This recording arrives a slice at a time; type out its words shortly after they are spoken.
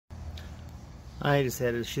I just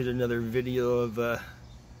had to shoot another video of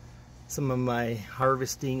some of my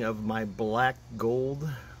harvesting of my black gold,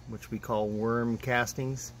 which we call worm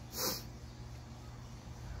castings.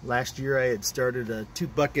 Last year I had started a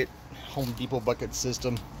 2-bucket Home Depot bucket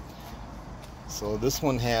system. So this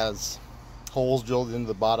one has holes drilled into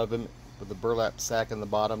the bottom of it with a burlap sack in the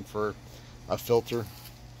bottom for a filter.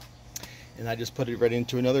 And I just put it right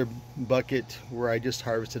into another bucket where I just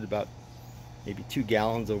harvested about maybe 2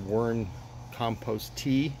 gallons of worm compost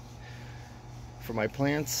tea for my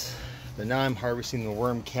plants. But now I'm harvesting the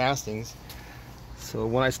worm castings. So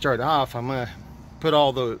when I start off, I'm going to put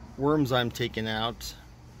all the worms I'm taking out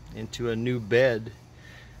into a new bed,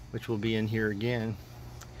 which will be in here again,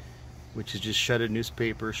 which is just shredded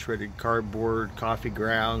newspaper, shredded cardboard, coffee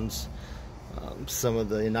grounds, some of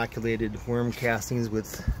the inoculated worm castings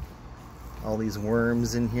with all these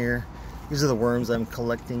worms in here. These are the worms I'm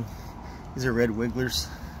collecting. These are red wigglers.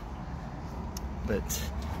 But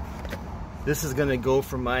this is going to go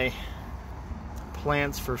for my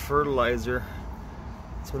plants for fertilizer.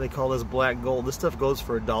 That's what they call this black gold. This stuff goes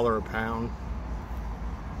for $1 a pound.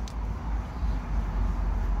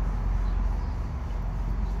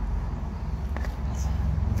 It's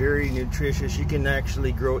very nutritious. You can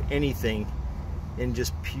actually grow anything in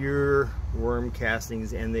just pure worm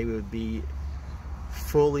castings and they would be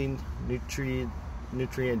fully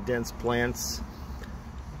nutrient dense plants.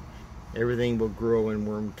 Everything will grow in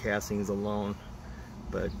worm castings alone,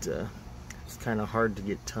 but it's kind of hard to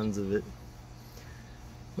get tons of it,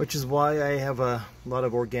 which is why I have a lot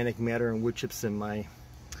of organic matter and wood chips in my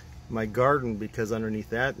garden, because underneath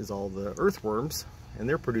that is all the earthworms and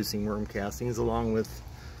they're producing worm castings along with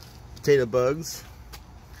potato bugs,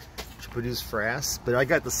 which produce frass. But I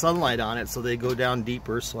got the sunlight on it so they go down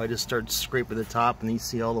deeper, so I just start scraping the top and you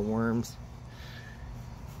see all the worms.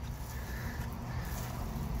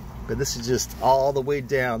 But this is just all the way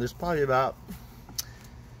down. There's probably about,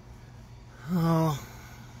 there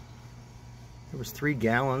was 3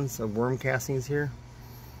 gallons of worm castings here,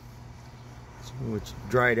 which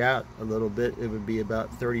dried out a little bit. It would be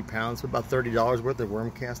about 30 pounds, so about $30 worth of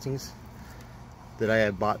worm castings that I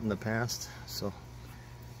had bought in the past. So,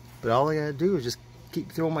 but all I gotta do is just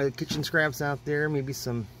keep throwing my kitchen scraps out there, maybe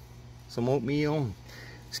some oatmeal,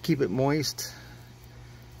 just keep it moist.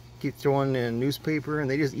 Keep throwing in newspaper and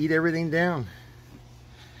they just eat everything down.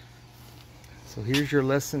 So here's your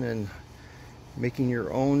lesson in making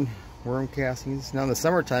your own worm castings. Now in the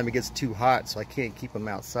summertime it gets too hot, so I can't keep them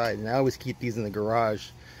outside, and I always keep these in the garage,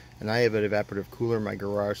 and I have an evaporative cooler in my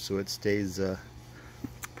garage so it stays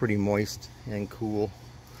pretty moist and cool,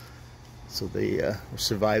 so they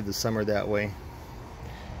survive the summer that way,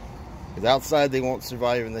 because outside they won't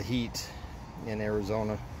survive in the heat in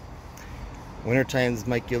Arizona. Winter times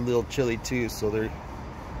might get a little chilly too, so they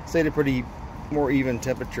stay at a pretty more even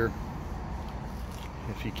temperature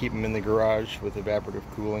if you keep them in the garage with evaporative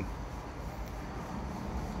cooling.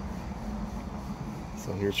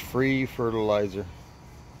 So here's free fertilizer.